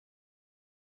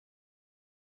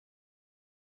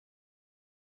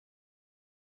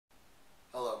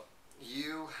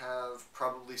have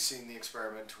probably seen the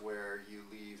experiment where you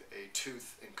leave a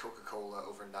tooth in Coca-Cola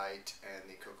overnight and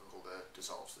the Coca-Cola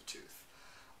dissolves the tooth.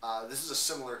 This is a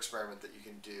similar experiment that you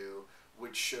can do,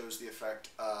 which shows the effect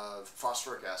of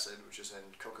phosphoric acid, which is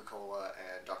in Coca-Cola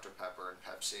and Dr. Pepper and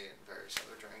Pepsi and various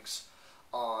other drinks,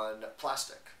 on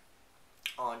plastic,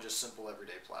 on just simple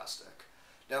everyday plastic.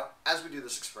 Now, as we do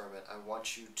this experiment, I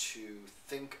want you to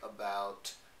think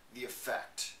about the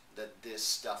effect that this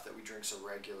stuff that we drink so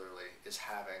regularly is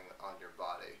having on your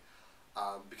body,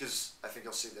 because I think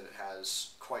you'll see that it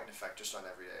has quite an effect just on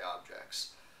everyday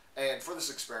objects. And for this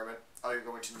experiment, all you're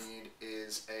going to need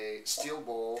is a steel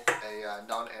bowl, a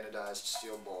non-anodized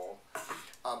steel bowl,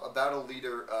 about 1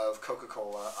 liter of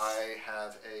Coca-Cola. I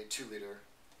have a 2 liter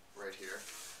right here,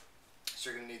 so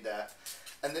you're going to need that.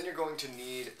 And then you're going to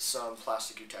need some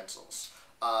plastic utensils.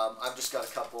 I've just got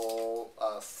a couple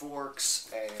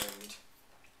forks and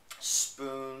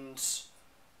spoons.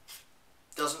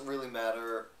 Doesn't really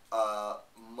matter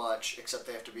much, except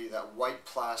they have to be that white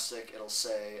plastic. It'll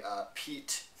say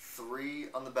Pete 3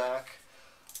 on the back,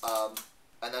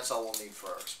 and that's all we'll need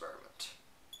for our experiment.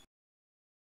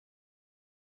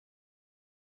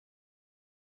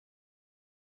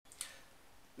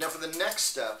 Now for the next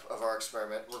step of our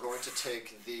experiment, we're going to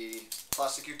take the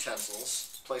plastic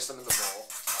utensils, place them in the bowl,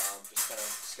 just kind of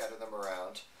scatter them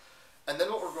around, and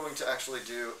then what we're going to actually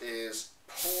do is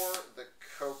pour the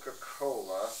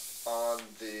Coca-Cola on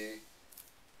the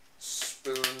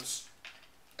spoons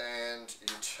and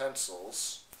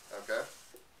utensils, okay?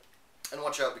 And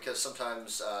watch out, because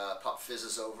sometimes pop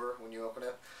fizzes over when you open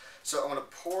it. So I'm going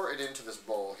to pour it into this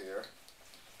bowl here.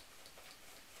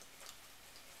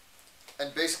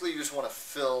 And basically you just want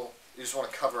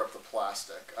to cover up the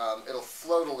plastic. It'll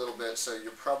float a little bit, so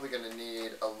you're probably going to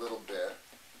need a little bit.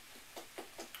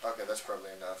 Okay, that's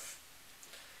probably enough.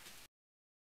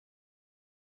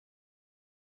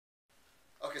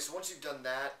 Okay, so once you've done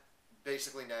that,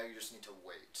 basically now you just need to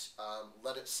wait.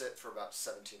 Let it sit for about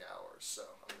 17 hours, so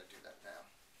I'm going to do that now.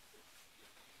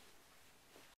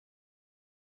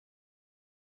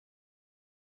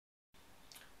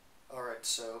 Alright,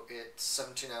 so it's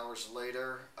 17 hours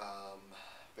later,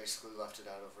 basically left it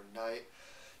out overnight.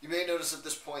 You may notice at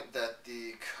this point that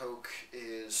the Coke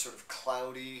is sort of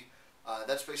cloudy.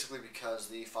 That's basically because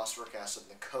the phosphoric acid in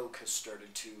the Coke has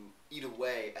started to eat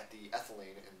away at the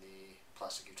ethylene in the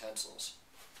plastic utensils.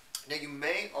 Now you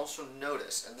may also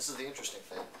notice, and this is the interesting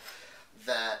thing,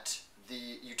 that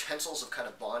the utensils have kind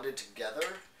of bonded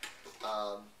together.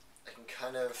 I can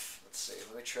kind of, let's see,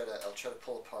 I'll try to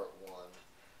pull apart one.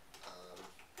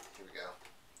 Here we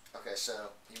go. Okay,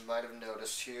 so you might have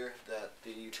noticed here that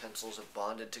the utensils have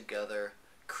bonded together,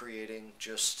 creating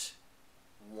just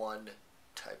one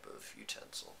type of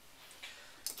utensil.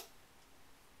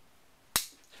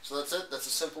 So that's it. That's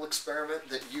a simple experiment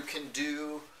that you can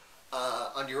do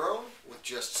on your own with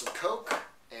just some Coke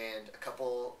and a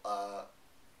couple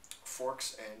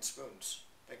forks and spoons.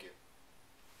 Thank you.